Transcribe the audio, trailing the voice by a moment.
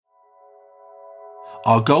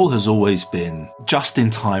Our goal has always been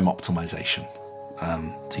just-in-time optimization,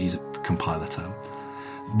 to use a compiler term.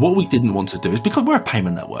 What we didn't want to do is, because we're a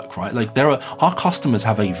payment network, right? Like our customers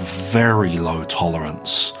have a very low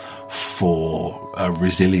tolerance for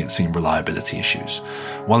resiliency and reliability issues.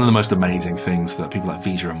 One of the most amazing things that people like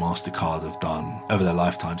Visa and MasterCard have done over their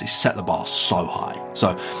lifetimes is set the bar so high.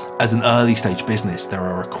 So as an early stage business, there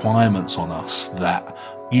are requirements on us that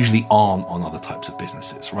usually aren't on other types of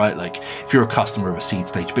businesses, right? Like if you're a customer of a seed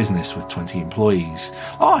stage business with 20 employees,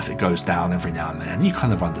 if it goes down every now and then, you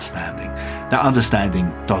kind of understanding. That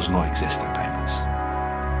understanding does not exist in payments.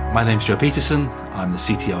 My name's Joe Pettersson. I'm the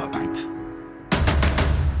CTO at Banked.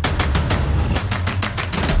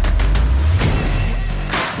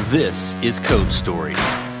 This is Code Story,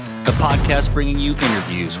 a podcast bringing you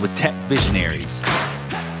interviews with tech visionaries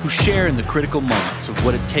who share in the critical moments of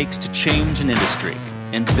what it takes to change an industry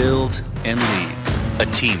and build and lead a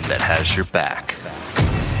team that has your back.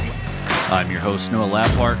 I'm your host, Noah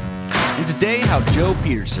Laphart, and today how Joe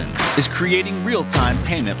Pettersson is creating real-time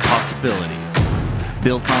payment possibilities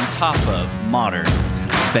built on top of modern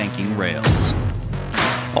banking rails.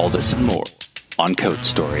 All this and more on Code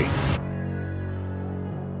Story.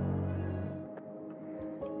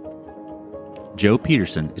 Joe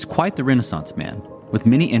Pettersson is quite the Renaissance man, with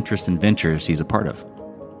many interests and ventures he's a part of.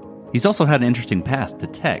 He's also had an interesting path to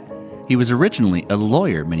tech. He was originally a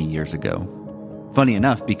lawyer many years ago. Funny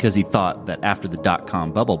enough, because he thought that after the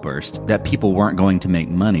dot-com bubble burst, that people weren't going to make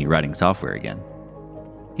money writing software again.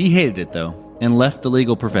 He hated it, though, and left the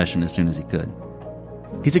legal profession as soon as he could.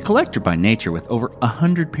 He's a collector by nature with over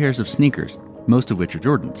 100 pairs of sneakers, most of which are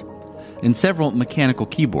Jordans, and several mechanical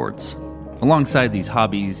keyboards. Alongside these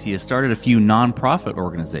hobbies, he has started a few non-profit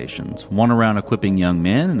organizations, one around equipping young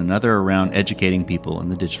men and another around educating people in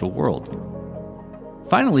the digital world.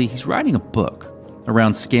 Finally, he's writing a book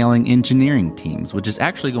around scaling engineering teams, which is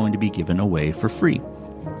actually going to be given away for free.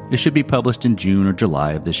 It should be published in June or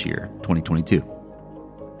July of this year, 2022.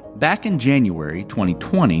 Back in January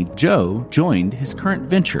 2020, Joe joined his current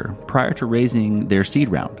venture prior to raising their seed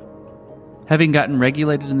round. Having gotten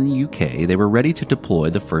regulated in the UK, they were ready to deploy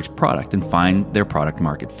the first product and find their product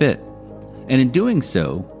market fit. And in doing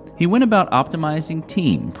so, he went about optimizing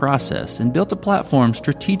team, process, and built a platform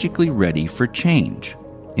strategically ready for change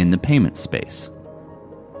in the payment space.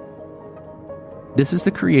 This is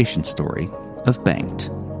the creation story of Banked.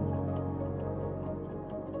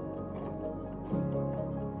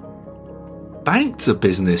 Banked's a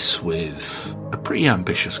business with a pretty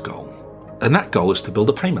ambitious goal. And that goal is to build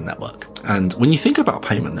a payment network. And when you think about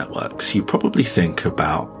payment networks, you probably think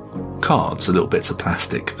about cards, the little bits of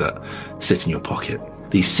plastic that sit in your pocket.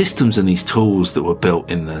 These systems and these tools that were built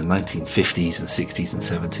in the 1950s and 60s and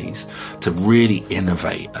 70s to really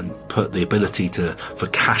innovate and put the ability for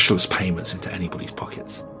cashless payments into anybody's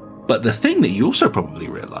pockets. But the thing that you also probably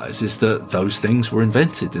realize is that those things were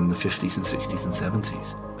invented in the 50s and 60s and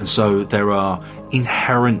 70s. And so there are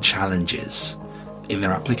inherent challenges in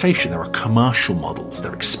their application. There are commercial models.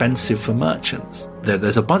 They're expensive for merchants.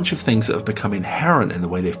 There's a bunch of things that have become inherent in the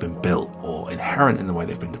way they've been built or inherent in the way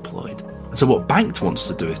they've been deployed. And so what Banked wants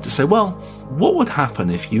to do is to say, well, what would happen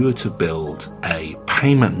if you were to build a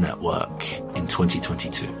payment network in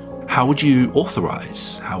 2022? How would you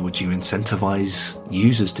authorize? How would you incentivize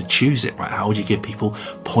users to choose it, right? How would you give people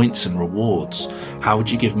points and rewards? How would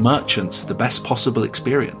you give merchants the best possible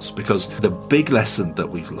experience? Because the big lesson that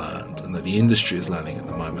we've learned and that the industry is learning at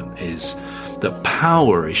the moment is that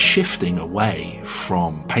power is shifting away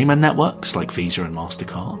from payment networks like Visa and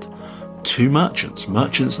MasterCard to merchants.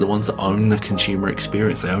 Merchants are the ones that own the consumer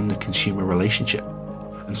experience. They own the consumer relationship.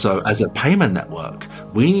 And so as a payment network,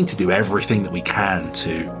 we need to do everything that we can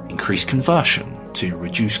to increase conversion, to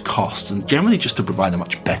reduce costs, and generally just to provide a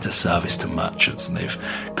much better service to merchants than they've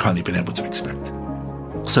currently been able to expect.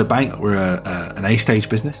 So Bank, we're an A-stage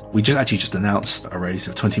business. We just announced a raise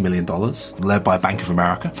of $20 million led by Bank of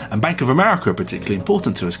America. And Bank of America are particularly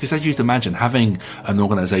important to us because, as you'd imagine, having an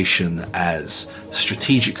organization as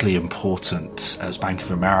strategically important as Bank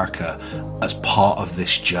of America as part of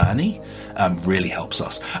this journey really helps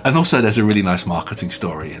us. And also there's a really nice marketing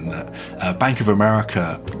story in that Bank of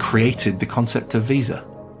America created the concept of Visa.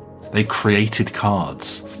 They created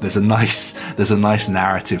cards. There's a nice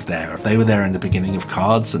narrative there. If they were there in the beginning of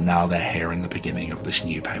cards and now they're here in the beginning of this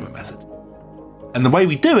new payment method. And the way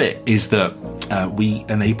we do it is that we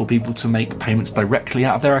enable people to make payments directly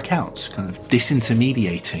out of their accounts, kind of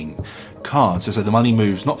disintermediating cards. So the money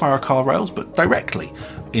moves not via card rails, but directly.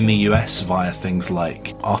 In the US via things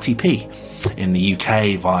like RTP. In the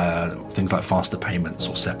UK via things like faster payments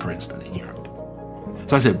or SEPA Instant in Europe.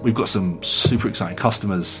 So I said, we've got some super exciting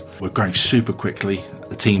customers. We're growing super quickly.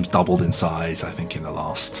 The team's doubled in size, I think, in the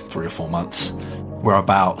last 3 or 4 months. We're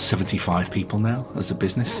about 75 people now as a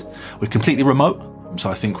business. We're completely remote. So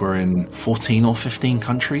I think we're in 14 or 15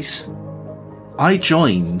 countries. I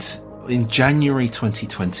joined in January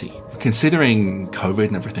 2020. Considering COVID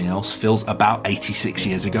and everything else, feels about 86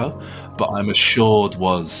 years ago, but I'm assured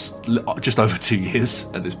was just over 2 years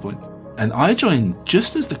at this point. And I joined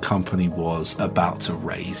just as the company was about to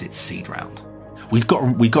raise its seed round. We've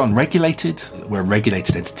gotten regulated. We're a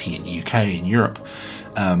regulated entity in the UK, in Europe.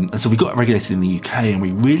 And so we got regulated in the UK, and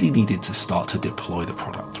we really needed to start to deploy the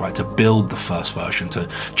product, right? To build the first version, to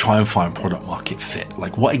try and find product market fit.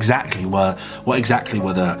 Like what exactly were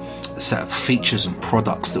the set of features and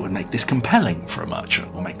products that would make this compelling for a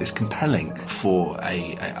merchant, or make this compelling for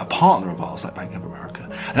a partner of ours like Bank of America?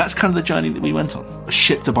 And that's kind of the journey that we went on. We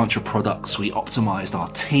shipped a bunch of products. We optimized our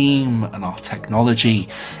team and our technology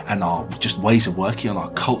and our just ways of working on our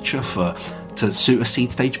culture to suit a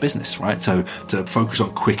seed stage business, right? So to focus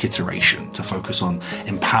on quick iteration, to focus on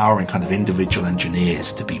empowering kind of individual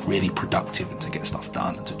engineers to be really productive and to get stuff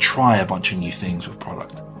done, and to try a bunch of new things with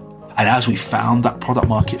product. And as we found that product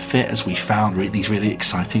market fit, as we found these really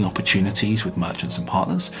exciting opportunities with merchants and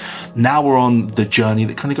partners, now we're on the journey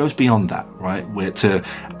that kind of goes beyond that, right? We're to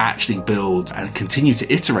actually build and continue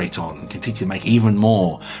to iterate on and continue to make even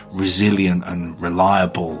more resilient and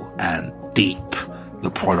reliable and deep the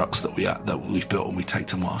products that we've built and we take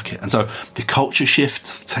to market. And so the culture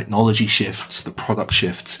shifts, the technology shifts, the product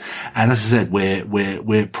shifts. And as I said,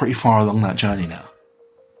 we're pretty far along that journey now.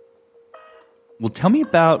 Well, tell me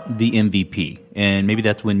about the MVP, and maybe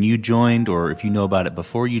that's when you joined, or if you know about it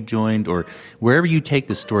before you joined, or wherever you take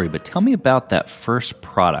the story. But tell me about that first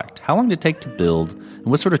product. How long did it take to build, and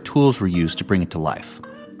what sort of tools were used to bring it to life?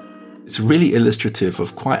 It's really illustrative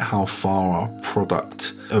of quite how far our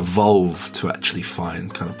product evolved to actually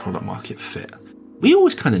find kind of product market fit. We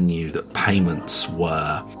always kind of knew that payments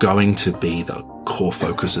were going to be the core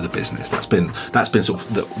focus of the business. That's been sort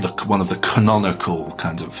of the one of the canonical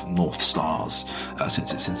kinds of North Stars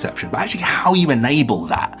since its inception. But actually how you enable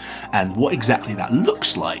that and what exactly that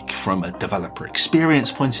looks like from a developer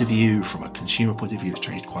experience point of view, from a consumer point of view, has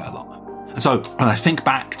changed quite a lot. And so when I think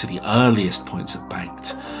back to the earliest points at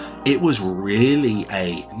Banked, it was really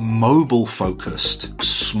a mobile-focused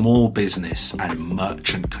small business and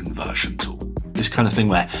merchant conversion tool. This kind of thing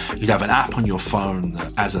where you'd have an app on your phone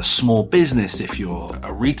that, as a small business, if you're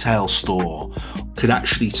a retail store, could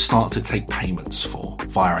actually start to take payments for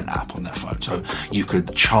via an app on their phone. So you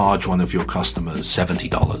could charge one of your customers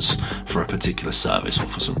 $70 for a particular service or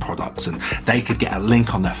for some products, and they could get a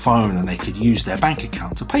link on their phone and they could use their bank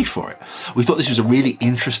account to pay for it. We thought this was a really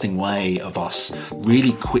interesting way of us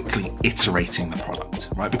really quickly iterating the product,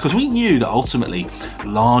 right? Because we knew that ultimately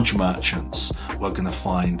large merchants were going to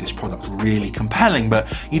find this product really compelling.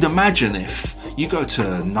 But you'd imagine if you go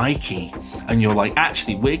to Nike and you're like,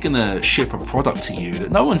 actually, we're going to ship a product to you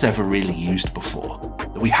that no one's ever really used before,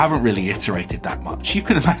 that we haven't really iterated that much. You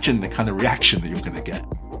can imagine the kind of reaction that you're going to get.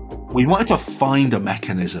 We wanted to find a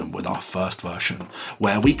mechanism with our first version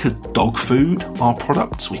where we could dog food our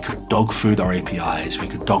products, we could dog food our APIs, we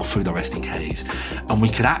could dog food our SDKs, and we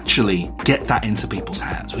could actually get that into people's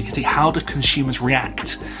hands. We could see, how do consumers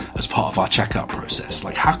react as part of our checkout process?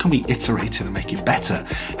 Like, how can we iterate it and make it better?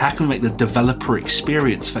 How can we make the developer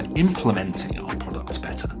experience for implementing our products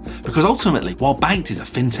better? Because ultimately, while Banked is a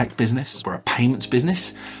fintech business, we're a payments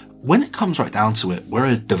business, when it comes right down to it, we're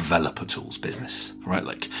a developer tools business, right?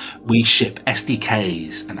 Like, we ship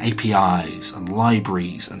SDKs and APIs and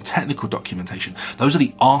libraries and technical documentation. Those are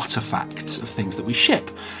the artifacts of things that we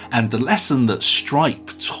ship. And the lesson that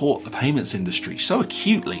Stripe taught the payments industry so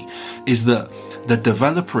acutely is that the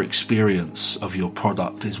developer experience of your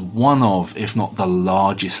product is one of, if not the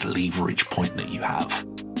largest leverage point that you have.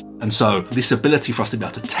 And so this ability for us to be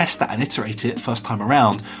able to test that and iterate it first time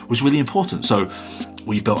around was really important. So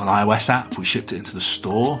we built an iOS app, we shipped it into the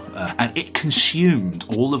store, and it consumed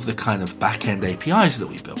all of the kind of back-end APIs that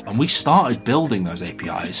we built. And we started building those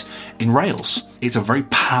APIs in Rails. It's a very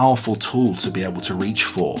powerful tool to be able to reach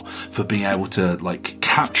for being able to like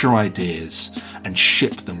capture ideas and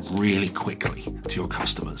ship them really quickly to your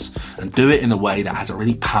customers, and do it in a way that has a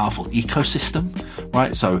really powerful ecosystem,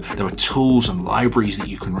 right? So there are tools and libraries that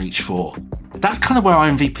you can reach for. That's kind of where our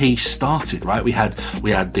MVP started, right? We had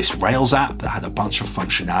this Rails app that had a bunch of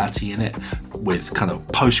functionality in it with kind of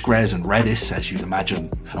Postgres and Redis, as you'd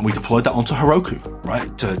imagine. And we deployed that onto Heroku,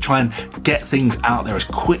 right? To try and get things out there as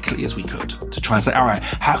quickly as we could, to try and say, all right,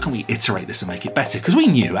 how can we iterate this and make it better? Because we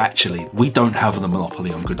knew actually we don't have the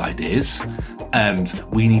monopoly on good ideas. And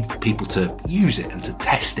we needed people to use it and to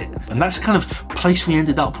test it. And that's the kind of place we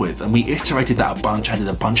ended up with. And we iterated that a bunch, added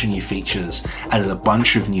a bunch of new features, added a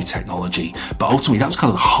bunch of new technology. But ultimately, that was kind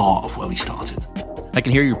of the heart of where we started. I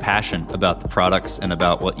can hear your passion about the products and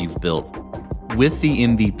about what you've built. With the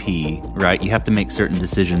MVP, right, you have to make certain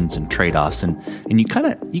decisions and trade-offs, and you kind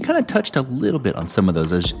of touched a little bit on some of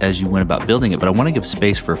those as you went about building it, but I want to give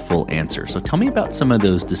space for a full answer. So tell me about some of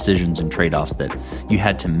those decisions and trade-offs that you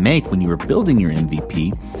had to make when you were building your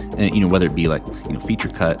MVP, whether it be like, feature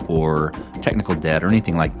cut or technical debt or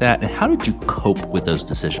anything like that, and how did you cope with those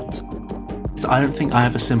decisions? I don't think I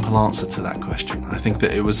have a simple answer to that question. I think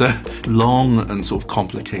that it was a long and sort of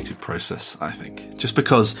complicated process, I think. Just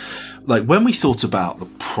because, when we thought about the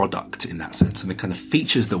product in that sense and the kind of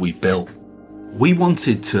features that we built, we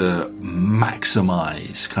wanted to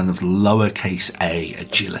maximize kind of lowercase a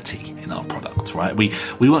agility in our product, right? We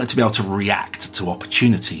wanted to be able to react to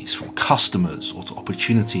opportunities from customers or to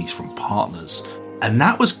opportunities from partners. And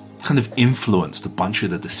that was kind of influenced a bunch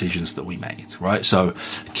of the decisions that we made, right? So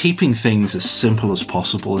keeping things as simple as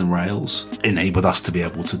possible in Rails enabled us to be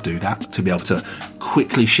able to do that, to be able to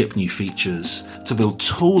quickly ship new features, to build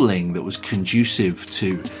tooling that was conducive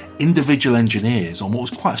to individual engineers on what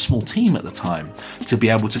was quite a small team at the time, to be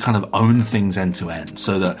able to kind of own things end to end,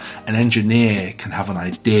 so that an engineer can have an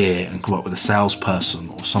idea and come up with a salesperson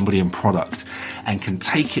or somebody in product and can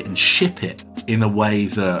take it and ship it in a way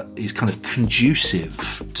that is kind of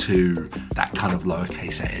conducive to that kind of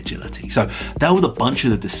lowercase a agility. So that were a bunch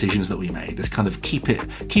of the decisions that we made. Let's kind of keep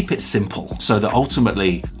it simple, so that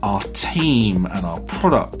ultimately our team and our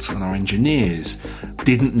product and our engineers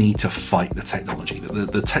didn't need to fight the technology.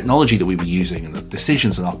 The technology that we were using and the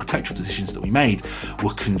decisions and architectural decisions that we made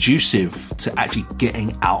were conducive to actually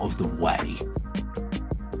getting out of the way.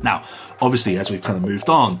 Now, obviously, as we've kind of moved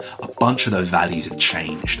on, a bunch of those values have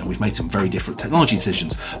changed and we've made some very different technology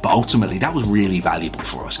decisions. But ultimately, that was really valuable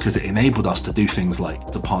for us because it enabled us to do things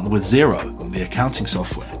like to partner with Xero, the accounting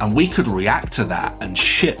software. And we could react to that and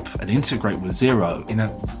ship and integrate with Xero in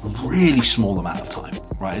a really small amount of time,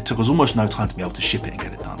 right? It took us almost no time to be able to ship it and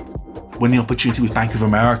get it done. When the opportunity with Bank of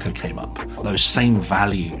America came up, those same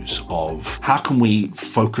values of how can we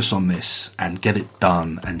focus on this and get it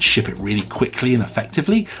done and ship it really quickly and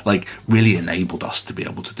effectively, really enabled us to be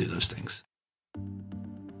able to do those things.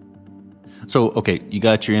 So, okay, you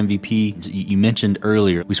got your MVP. You mentioned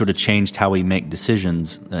earlier we sort of changed how we make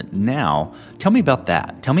decisions. Now, tell me about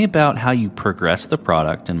that. Tell me about how you progressed the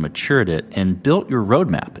product and matured it and built your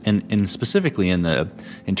roadmap, and specifically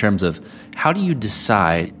in terms of how do you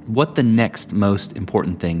decide what the next most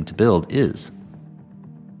important thing to build is?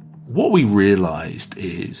 What we realized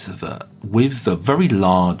is that with the very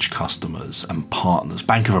large customers and partners,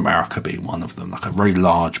 Bank of America being one of them, like a very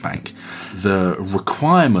large bank, the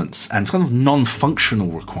requirements and kind of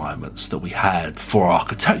non-functional requirements that we had for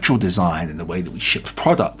architectural design and the way that we shipped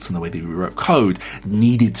products and the way that we wrote code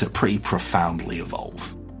needed to pretty profoundly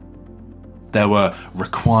evolve. There were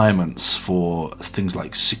requirements for things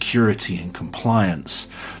like security and compliance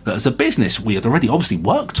that as a business we had already obviously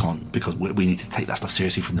worked on because we needed to take that stuff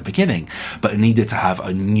seriously from the beginning, but it needed to have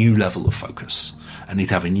a new level of focus and need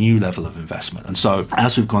to have a new level of investment. And so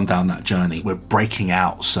as we've gone down that journey, we're breaking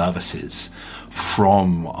out services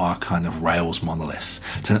from our kind of Rails monolith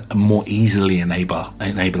to more easily enable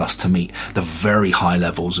us to meet the very high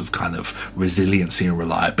levels of kind of resiliency and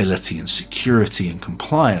reliability and security and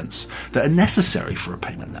compliance that are necessary for a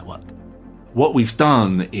payment network. What we've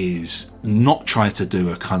done is not try to do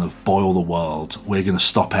a kind of boil the world. We're going to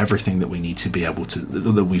stop everything that we need to be able to,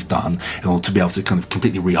 that we've done in order to be able to kind of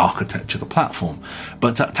completely re-architecture the platform,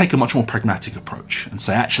 but to take a much more pragmatic approach and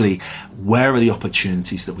say, actually, where are the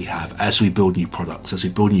opportunities that we have as we build new products, as we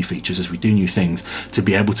build new features, as we do new things, to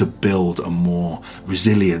be able to build a more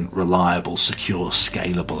resilient, reliable, secure,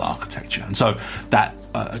 scalable architecture. And so that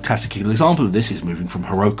a classic example of this is moving from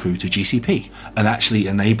Heroku to GCP and actually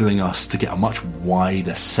enabling us to get a much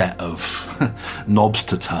wider set of knobs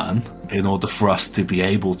to turn in order for us to be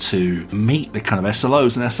able to meet the kind of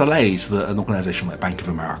SLOs and SLAs that an organization like Bank of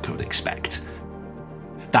America would expect.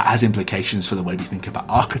 That has implications for the way we think about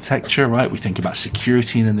architecture, right? We think about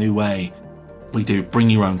security in a new way. We do bring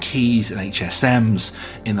your own keys and HSMs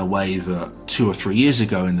in a way that 2 or 3 years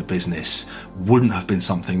ago in the business wouldn't have been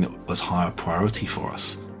something that was higher priority for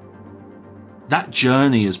us. That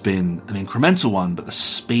journey has been an incremental one, but the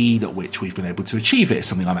speed at which we've been able to achieve it is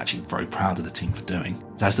something I'm actually very proud of the team for doing.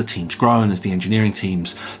 As the team's grown, as the engineering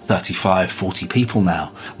team's 35, 40 people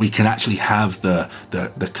now, we can actually have the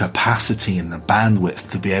capacity and the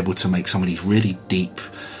bandwidth to be able to make some of these really deep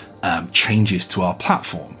changes to our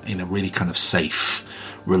platform in a really kind of safe,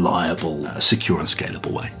 reliable, secure and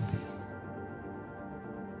scalable way.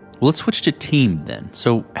 Well, let's switch to team then.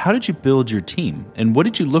 So how did you build your team? And what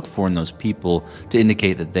did you look for in those people to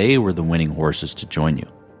indicate that they were the winning horses to join you?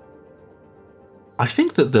 I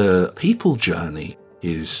think that the people journey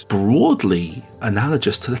is broadly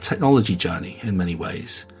analogous to the technology journey in many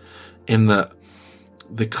ways, in that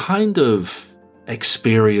the kind of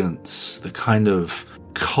experience, the kind of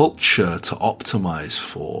culture to optimize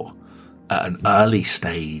for at an early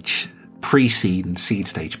stage, pre-seed and seed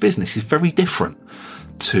stage business is very different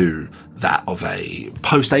to that of a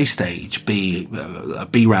post-A stage, a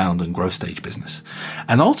B round and growth stage business.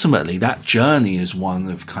 And ultimately that journey is one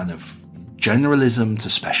of kind of generalism to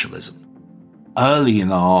specialism. Early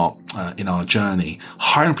in our journey,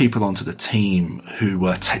 hiring people onto the team who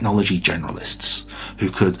were technology generalists, who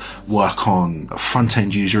could work on a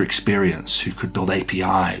front-end user experience, who could build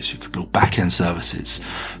APIs, who could build back-end services,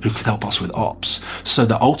 who could help us with ops, so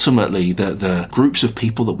that ultimately the groups of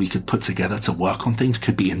people that we could put together to work on things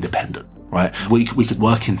could be independent, right? We could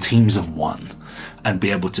work in teams of one and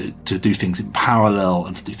be able to do things in parallel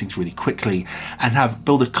and to do things really quickly and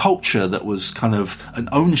build a culture that was kind of an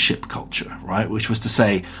ownership culture, right? Which was to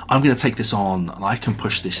say, I'm going to take this on and I can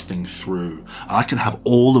push this thing through and I can have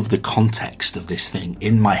all of the context of this thing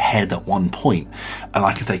in my head at one point and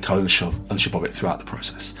I can take ownership of it throughout the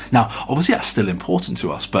process. Now, obviously that's still important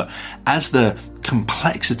to us, but as the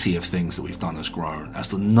complexity of things that we've done has grown, as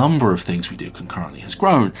the number of things we do concurrently has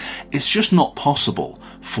grown, it's just not possible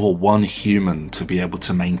for one human to be able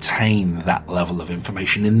to maintain that level of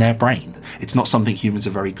information in their brain. It's not something humans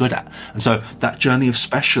are very good at. And so that journey of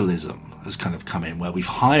specialism has kind of come in where we've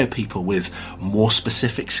hired people with more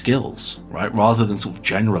specific skills, right? Rather than sort of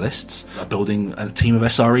generalists. Building a team of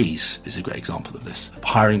SREs is a great example of this.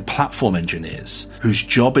 Hiring platform engineers whose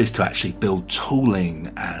job is to actually build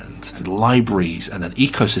tooling and libraries and an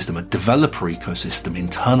ecosystem, a developer ecosystem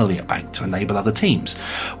internally at Bank to enable other teams.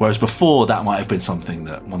 Whereas before that might have been something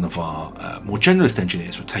that one of our more generalist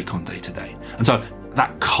engineers would take on day to day. And so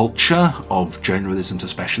that culture of generalism to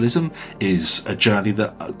specialism is a journey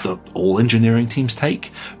that all engineering teams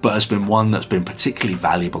take, but has been one that's been particularly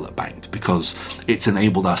valuable at Banked because it's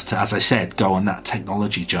enabled us to, as I said, go on that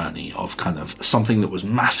technology journey of kind of something that was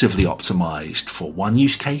massively optimized for one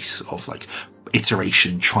use case of like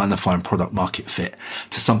iteration, trying to find product market fit,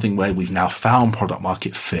 to something where we've now found product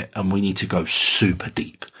market fit and we need to go super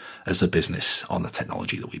deep as a business on the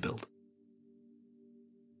technology that we build.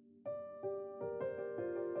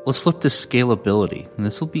 Let's flip to scalability, and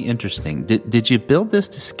this will be interesting. Did you build this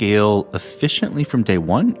to scale efficiently from day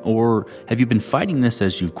one, or have you been fighting this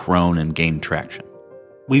as you've grown and gained traction?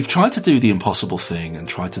 We've tried to do the impossible thing and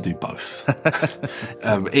tried to do both.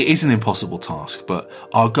 It is an impossible task, but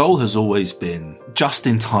our goal has always been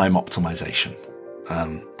just-in-time optimization,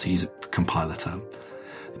 to use a compiler term.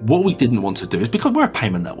 What we didn't want to do is, because we're a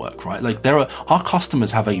payment network, right? Like our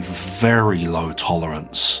customers have a very low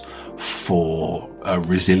tolerance for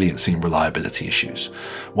resiliency and reliability issues.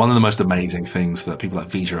 One of the most amazing things that people like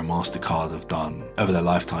Visa and MasterCard have done over their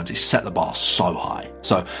lifetimes is set the bar so high.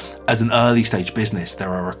 So as an early stage business, there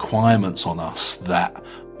are requirements on us that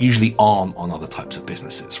usually aren't on other types of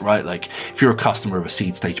businesses, right? Like if you're a customer of a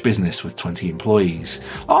seed stage business with 20 employees,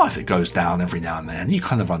 if it goes down every now and then, you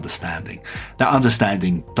kind of understanding. That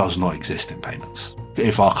understanding does not exist in payments.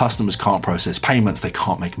 If our customers can't process payments, they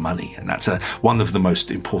can't make money. And that's one of the most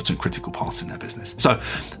important critical parts in their business. So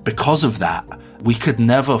because of that, we could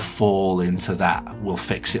never fall into that we'll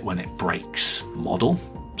fix it when it breaks model,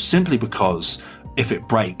 simply because if it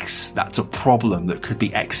breaks, that's a problem that could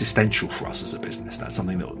be existential for us as a business. That's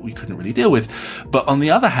something that we couldn't really deal with. But on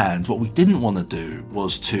the other hand, what we didn't want to do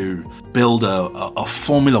was to build a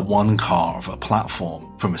Formula One car of a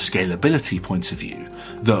platform from a scalability point of view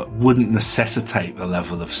that wouldn't necessitate the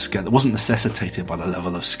level of scale, that wasn't necessitated by the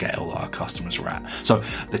level of scale that our customers were at. So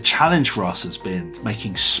the challenge for us has been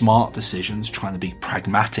making smart decisions, trying to be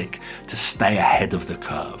pragmatic, to stay ahead of the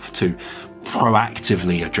curve, to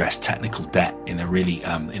proactively address technical debt in a really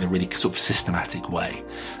sort of systematic way,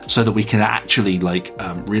 so that we can actually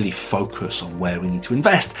really focus on where we need to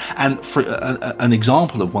invest. And for an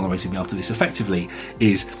example of one of the ways we've been able to do this effectively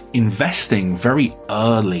is investing very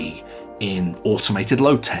early in automated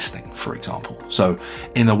load testing, for example. So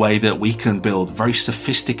in a way that we can build very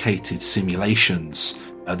sophisticated simulations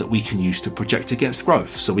that we can use to project against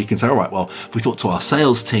growth. So we can say, all right, well, if we talk to our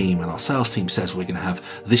sales team and our sales team says we're going to have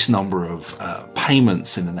this number of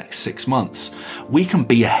payments in the next 6 months, we can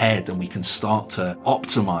be ahead and we can start to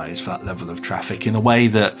optimize for that level of traffic in a way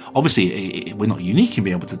that obviously we're not unique in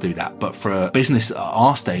being able to do that. But for a business at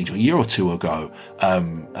our stage a year or two ago,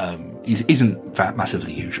 isn't that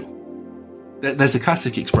massively usual. There's a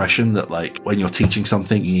classic expression that like when you're teaching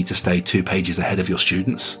something, you need to stay 2 pages ahead of your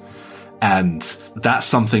students. And that's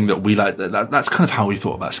something that we like. That's kind of how we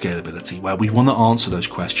thought about scalability, where we want to answer those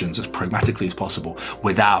questions as pragmatically as possible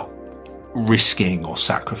without risking or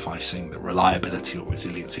sacrificing the reliability or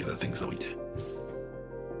resiliency of the things that we do.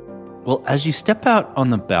 Well, as you step out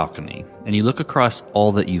on the balcony and you look across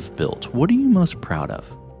all that you've built, what are you most proud of?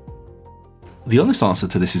 The honest answer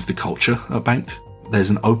to this is the culture at Banked. There's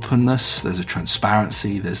an openness, there's a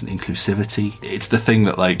transparency, there's an inclusivity. It's the thing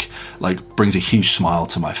that like brings a huge smile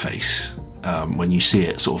to my face when you see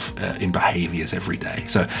it sort of in behaviors every day.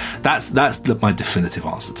 So that's my definitive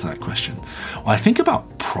answer to that question. When I think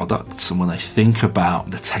about products and when I think about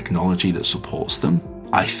the technology that supports them,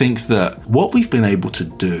 I think that what we've been able to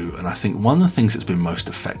do, and I think one of the things that's been most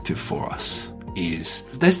effective for us, is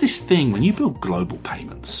there's this thing when you build global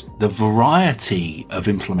payments, the variety of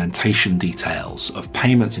implementation details of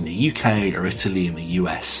payments in the UK or Italy and the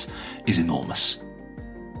US is enormous.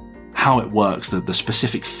 How it works, the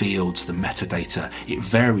specific fields, the metadata, it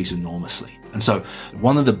varies enormously. And so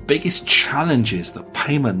one of the biggest challenges that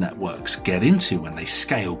payment networks get into when they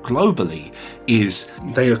scale globally is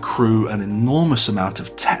they accrue an enormous amount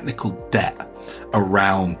of technical debt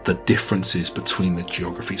around the differences between the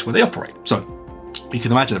geographies where they operate. So you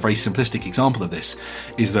can imagine a very simplistic example of this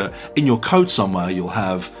is that in your code somewhere, you'll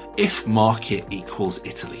have if market equals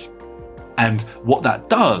Italy. And what that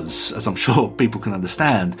does, as I'm sure people can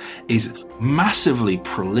understand, is massively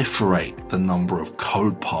proliferate the number of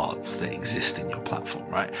code paths that exist in your platform,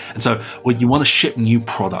 right? And so when you want to ship new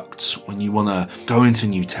products, when you want to go into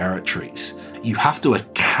new territories, you have to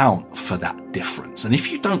account for that difference. And if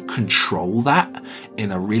you don't control that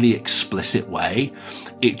in a really explicit way,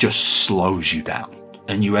 it just slows you down.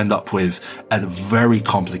 And you end up with a very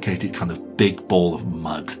complicated kind of big ball of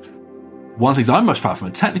mud. One of the things I'm most proud of from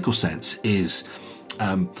a technical sense is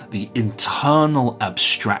the internal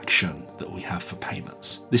abstraction that we have for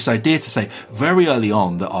payments. This idea to say very early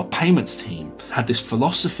on that our payments team had this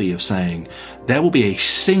philosophy of saying there will be a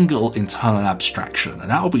single internal abstraction, and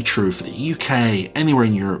that will be true for the UK, anywhere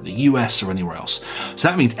in Europe, the US, or anywhere else. So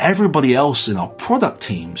that means everybody else in our product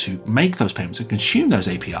teams who make those payments and consume those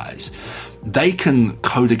APIs, they can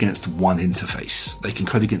code against one interface. They can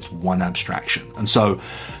code against one abstraction. And so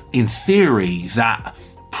in theory, that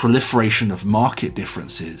proliferation of market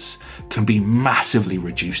differences can be massively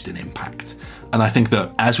reduced in impact. And I think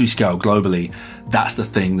that as we scale globally, that's the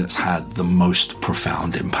thing that's had the most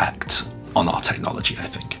profound impact on our technology, I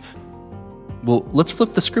think. Well, let's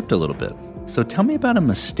flip the script a little bit. So tell me about a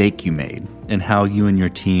mistake you made and how you and your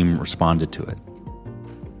team responded to it.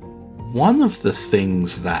 One of the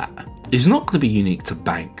things that is not going to be unique to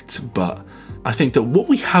Banked, but I think that what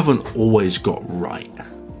we haven't always got right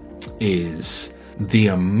is the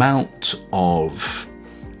amount of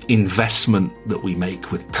investment that we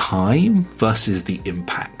make with time versus the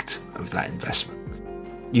impact of that investment.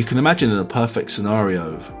 You can imagine in a perfect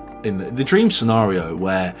scenario, in the dream scenario,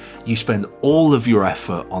 where you spend all of your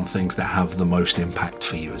effort on things that have the most impact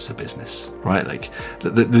for you as a business, right? Like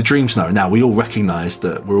the dream scenario. Now, we all recognize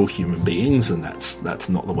that we're all human beings and that's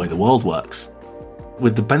not the way the world works.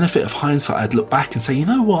 With the benefit of hindsight, I'd look back and say, you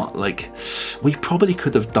know what, like we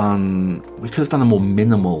could have done a more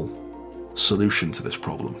minimal solution to this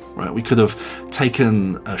problem, right? We could have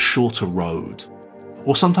taken a shorter road,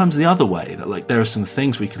 or sometimes the other way, that like there are some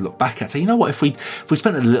things we could look back at, say, you know what, if we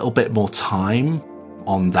spent a little bit more time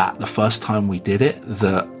on that the first time we did it,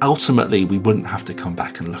 that ultimately we wouldn't have to come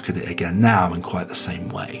back and look at it again now in quite the same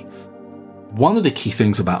way. One of the key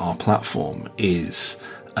things about our platform is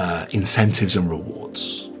incentives and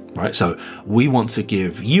rewards, right? So we want to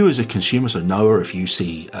give you as a consumer, so Noah, if you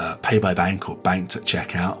see Pay by Bank or Banked at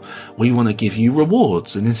checkout, we want to give you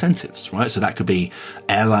rewards and incentives, right? So that could be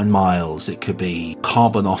airline miles, it could be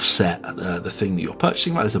carbon offset, the thing that you're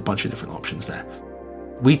purchasing, right? There's a bunch of different options there.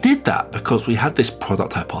 We did that because we had this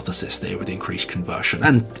product hypothesis that it would increase conversion,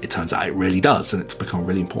 and it turns out it really does, and it's become a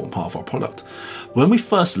really important part of our product. When we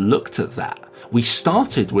first looked at that, we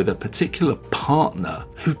started with a particular partner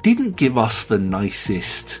who didn't give us the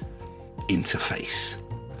nicest interface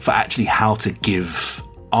for actually how to give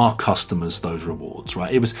our customers those rewards,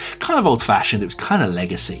 right? It was kind of old-fashioned, it was kind of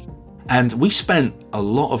legacy. And we spent a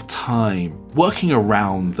lot of time working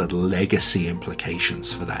around the legacy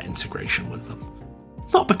implications for that integration with them.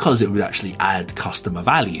 Not because it would actually add customer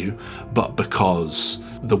value, but because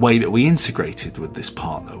the way that we integrated with this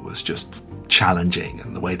partner was just challenging,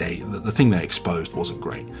 and the thing they exposed wasn't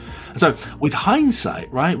great. And so with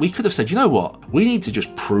hindsight, right, we could have said, you know what, we need to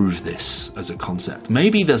just prove this as a concept.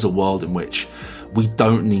 Maybe there's a world in which we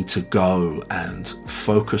don't need to go and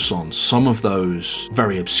focus on some of those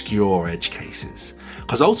very obscure edge cases.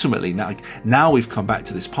 Because ultimately, now we've come back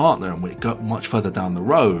to this partner and we've got much further down the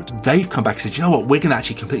road. They've come back and said, you know what, we're going to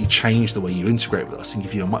actually completely change the way you integrate with us and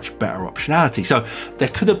give you a much better optionality. So there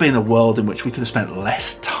could have been a world in which we could have spent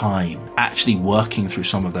less time actually working through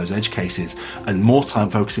some of those edge cases and more time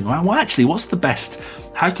focusing on, well, actually, what's the best,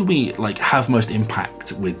 how can we have most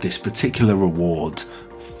impact with this particular reward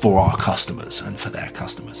for our customers and for their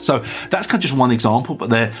customers. So that's kind of just one example, but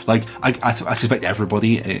they're I suspect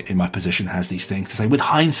everybody in my position has these things to say. With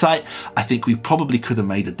hindsight, I think we probably could have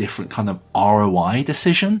made a different kind of ROI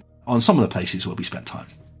decision on some of the places where we spent time.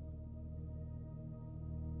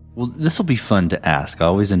 Well, this will be fun to ask. I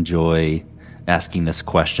always enjoy asking this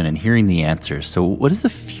question and hearing the answers. So what does the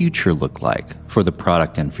future look like for the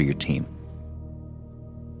product and for your team?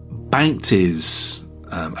 Banked is,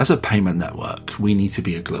 as a payment network, we need to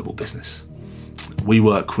be a global business. We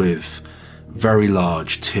work with very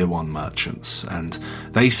large tier one merchants, and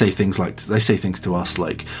they say things to us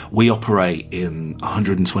like, we operate in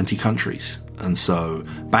 120 countries. And so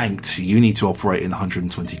banked, you need to operate in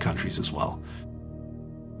 120 countries as well.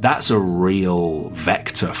 That's a real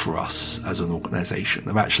vector for us as an organization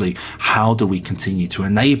of actually, how do we continue to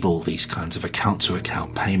enable these kinds of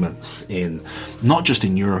account-to-account payments in not just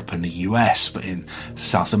in Europe and the US, but in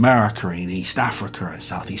South America, in East Africa, and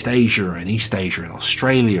Southeast Asia, and East Asia, and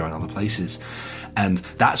Australia, and other places. And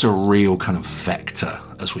that's a real kind of vector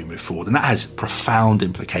as we move forward. And that has profound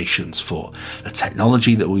implications for the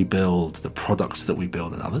technology that we build, the products that we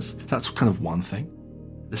build, and others. That's kind of one thing.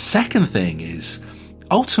 The second thing is,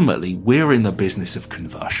 ultimately, we're in the business of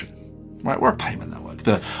conversion, right? We're a payment network.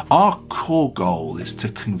 Our core goal is to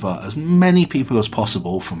convert as many people as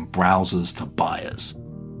possible from browsers to buyers.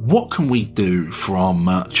 What can we do for our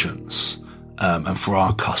merchants and for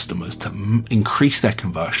our customers to increase their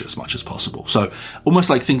conversion as much as possible? So I almost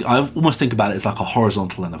think about it as like a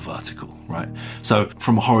horizontal and a vertical, right? So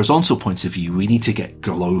from a horizontal point of view, we need to get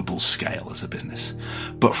global scale as a business.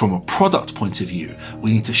 But from a product point of view,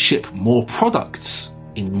 we need to ship more products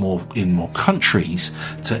in more countries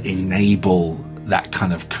to enable that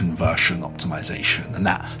kind of conversion optimization and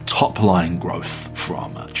that top line growth for our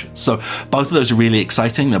merchants. So both of those are really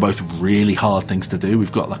exciting. They're both really hard things to do.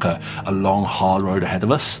 We've got like a long, hard road ahead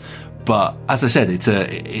of us. But as I said, it's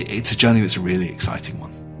a journey that's a really exciting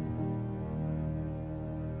one.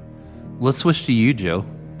 Let's switch to you, Joe.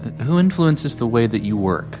 Who influences the way that you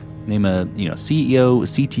work? Name a CEO,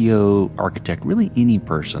 CTO, architect, really any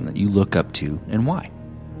person that you look up to, and why?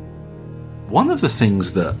 One of the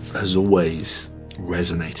things that has always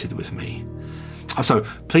resonated with me, so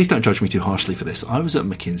please don't judge me too harshly for this. I was at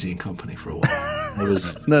McKinsey & Company for a while. I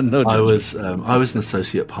was an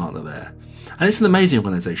associate partner there, and it's an amazing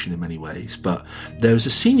organization in many ways. But there was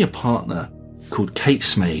a senior partner called Kate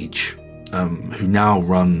Smage, who now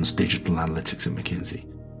runs digital analytics at McKinsey.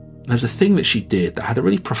 There's a thing that she did that had a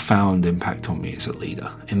really profound impact on me as a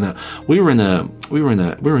leader. In that we were in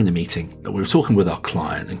a meeting. We were talking with our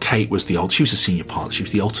client, and Kate was she was a senior partner. She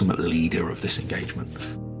was the ultimate leader of this engagement.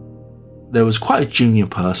 There was quite a junior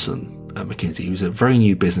person at McKinsey. He was a very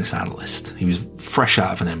new business analyst. He was fresh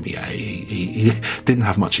out of an MBA. He didn't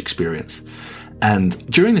have much experience. And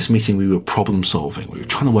during this meeting, we were problem solving. We were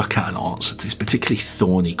trying to work out an answer to this particularly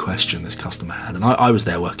thorny question this customer had. And I was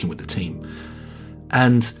there working with the team.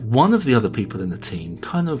 And one of the other people in the team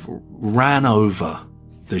kind of ran over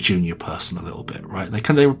the junior person a little bit, right?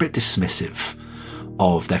 They were a bit dismissive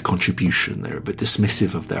of their contribution. They were a bit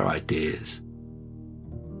dismissive of their ideas.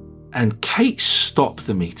 And Kate stopped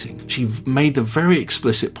the meeting. She made the very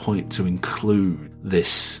explicit point to include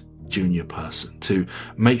this junior person, to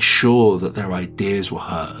make sure that their ideas were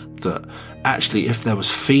heard, that actually if there was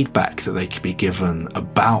feedback that they could be given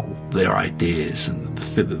about their ideas and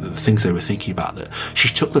the things they were thinking about, that she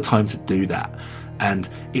took the time to do that. And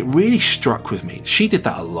it really struck with me. She did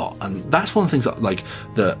that a lot. And that's one of the things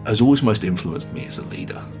that has always most influenced me as a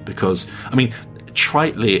leader. Because,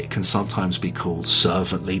 tritely, it can sometimes be called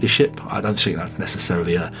servant leadership. I don't think that's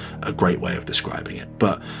necessarily a great way of describing it.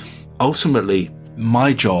 But ultimately,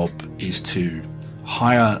 my job is to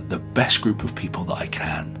hire the best group of people that I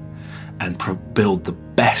can and build the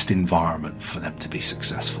best environment for them to be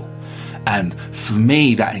successful. And for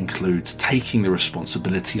me, that includes taking the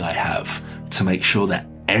responsibility I have to make sure that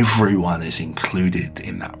everyone is included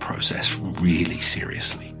in that process really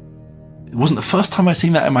seriously. It wasn't the first time I'd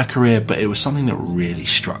seen that in my career, but it was something that really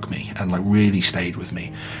struck me and like really stayed with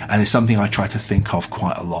me. And it's something I try to think of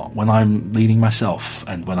quite a lot when I'm leading myself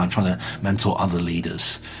and when I'm trying to mentor other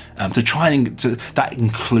leaders, to try and to that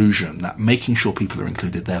inclusion, that making sure people are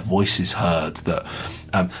included, their voices heard, that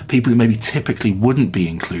people who maybe typically wouldn't be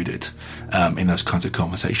included in those kinds of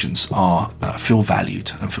conversations are feel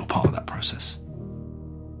valued and feel part of that process.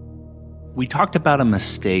 We talked about a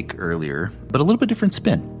mistake earlier, but a little bit different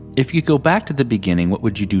spin. If you go back to the beginning, what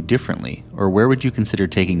would you do differently? Or where would you consider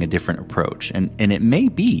taking a different approach? And it may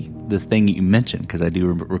be the thing you mentioned, because I do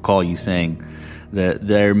recall you saying that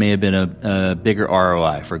there may have been a bigger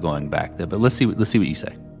ROI for going back there. But let's see what you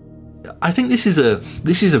say. I think this is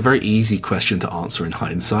a very easy question to answer in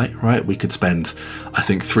hindsight, right? We could spend, I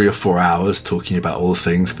think, 3 or 4 hours talking about all the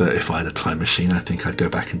things that if I had a time machine, I think I'd go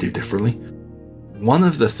back and do differently. One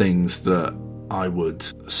of the things that I would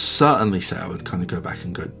certainly say I would kind of go back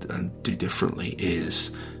and do differently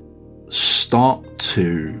is start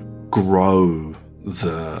to grow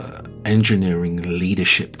the engineering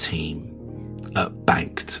leadership team at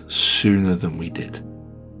Banked sooner than we did.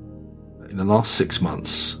 In the last 6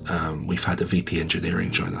 months, we've had a VP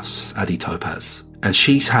engineering join us, Adi Topaz, and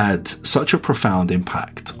she's had such a profound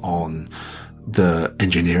impact on the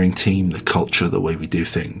engineering team, the culture, the way we do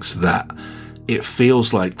things, that it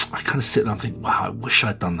feels like I kind of sit there and think, wow, I wish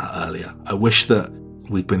I'd done that earlier. I wish that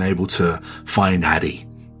we'd been able to find Addie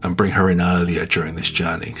and bring her in earlier during this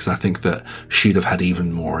journey, because I think that she'd have had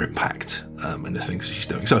even more impact in the things that she's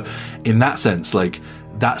doing. So in that sense, like,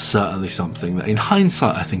 that's certainly something that in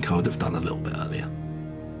hindsight, I think I would have done a little bit earlier.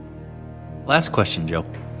 Last question, Joe.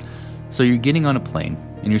 So you're getting on a plane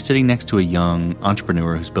and you're sitting next to a young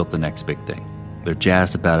entrepreneur who's built the next big thing. They're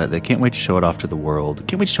jazzed about it. They can't wait to show it off to the world.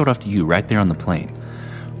 Can't wait to show it off to you right there on the plane.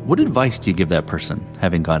 What advice do you give that person,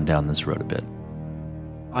 having gone down this road a bit?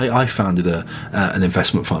 I founded an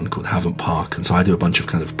investment fund called Havant Park, and so I do a bunch of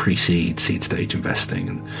kind of pre-seed, seed stage investing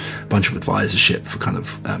and a bunch of advisorship for kind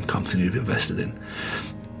of companies we've invested in.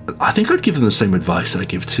 I think I'd give them the same advice I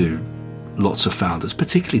give to lots of founders,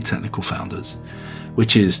 particularly technical founders,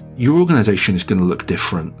 which is your organization is going to look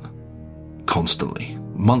different constantly.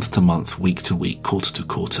 Month to month, week to week, quarter to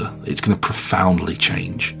quarter. It's going to profoundly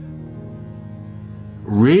change.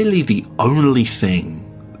 Really, the only thing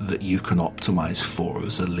that you can optimize for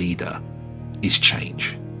as a leader is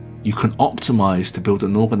change. You can optimize to build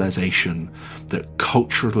an organization that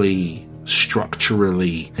culturally,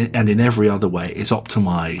 structurally, and in every other way is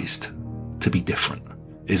optimized to be different,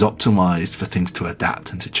 is optimized for things to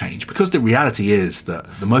adapt and to change. Because the reality is that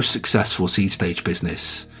the most successful seed stage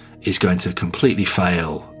business is going to completely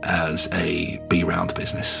fail as a B round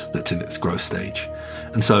business that's in its growth stage.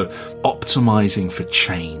 And so optimizing for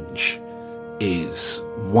change is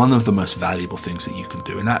one of the most valuable things that you can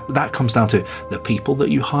do. And that comes down to the people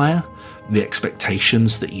that you hire, the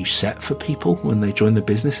expectations that you set for people when they join the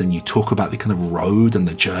business, and you talk about the kind of road and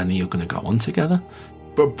the journey you're going to go on together.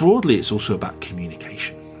 But broadly, it's also about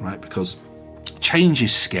communication, right? Because change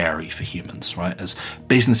is scary for humans, right? As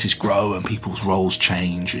businesses grow and people's roles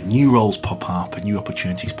change and new roles pop up and new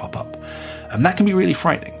opportunities pop up. And that can be really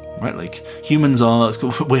frightening, right? Like humans are,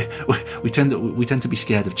 we tend to be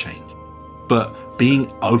scared of change. But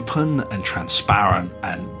being open and transparent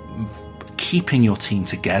and keeping your team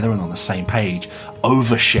together and on the same page,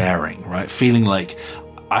 oversharing, right? Feeling like,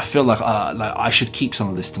 I feel like I should keep some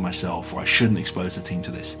of this to myself, or I shouldn't expose the team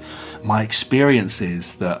to this. My experience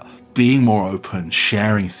is that being more open,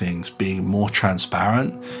 sharing things, being more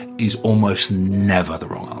transparent is almost never the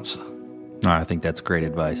wrong answer. I think that's great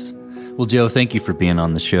advice. Well, Joe, thank you for being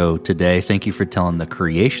on the show today. Thank you for telling the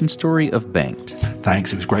creation story of Banked.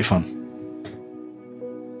 Thanks. It was great fun.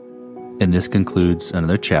 And this concludes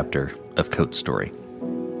another chapter of Code Story.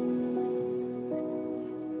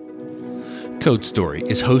 Code Story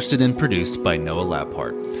is hosted and produced by Noah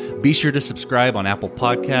Laphart. Be sure to subscribe on Apple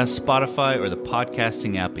Podcasts, Spotify, or the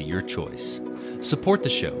podcasting app of your choice. Support the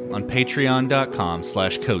show on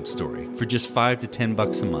patreon.com/codestory for just $5 to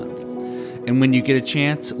 $10 a month. And when you get a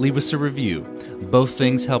chance, leave us a review. Both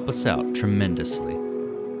things help us out tremendously.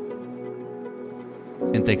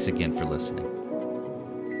 And thanks again for listening.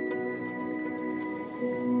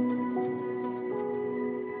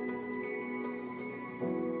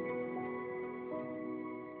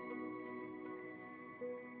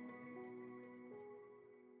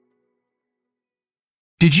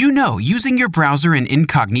 Did you know using your browser in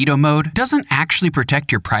incognito mode doesn't actually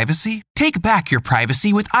protect your privacy? Take back your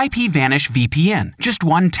privacy with IPVanish VPN. Just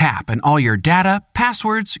one tap and all your data,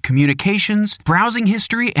 passwords, communications, browsing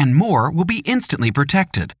history, and more will be instantly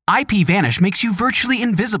protected. IPVanish makes you virtually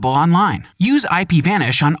invisible online. Use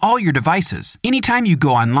IPVanish on all your devices, anytime you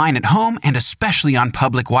go online at home and especially on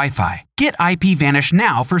public Wi-Fi. Get IPVanish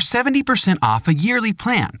now for 70% off a yearly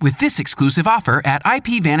plan with this exclusive offer at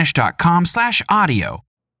ipvanish.com/audio.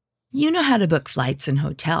 You know how to book flights and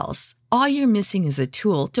hotels. All you're missing is a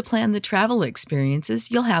tool to plan the travel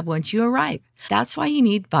experiences you'll have once you arrive. That's why you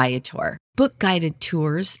need Viator. Book guided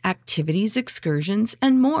tours, activities, excursions,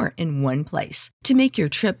 and more in one place to make your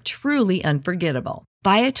trip truly unforgettable.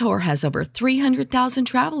 Viator has over 300,000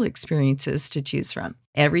 travel experiences to choose from.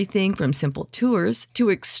 Everything from simple tours to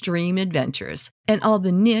extreme adventures and all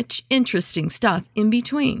the niche, interesting stuff in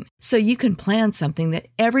between. So you can plan something that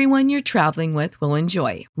everyone you're traveling with will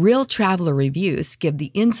enjoy. Real traveler reviews give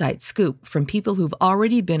the inside scoop from people who've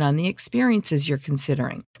already been on the experiences you're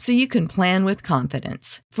considering. So you can plan with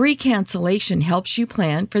confidence. Free cancellation helps you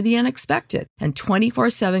plan for the unexpected. And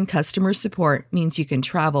 24/7 customer support means you can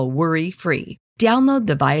travel worry-free. Download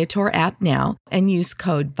the Viator app now and use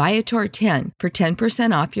code Viator10 for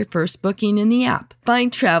 10% off your first booking in the app.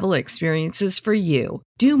 Find travel experiences for you.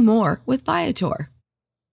 Do more with Viator.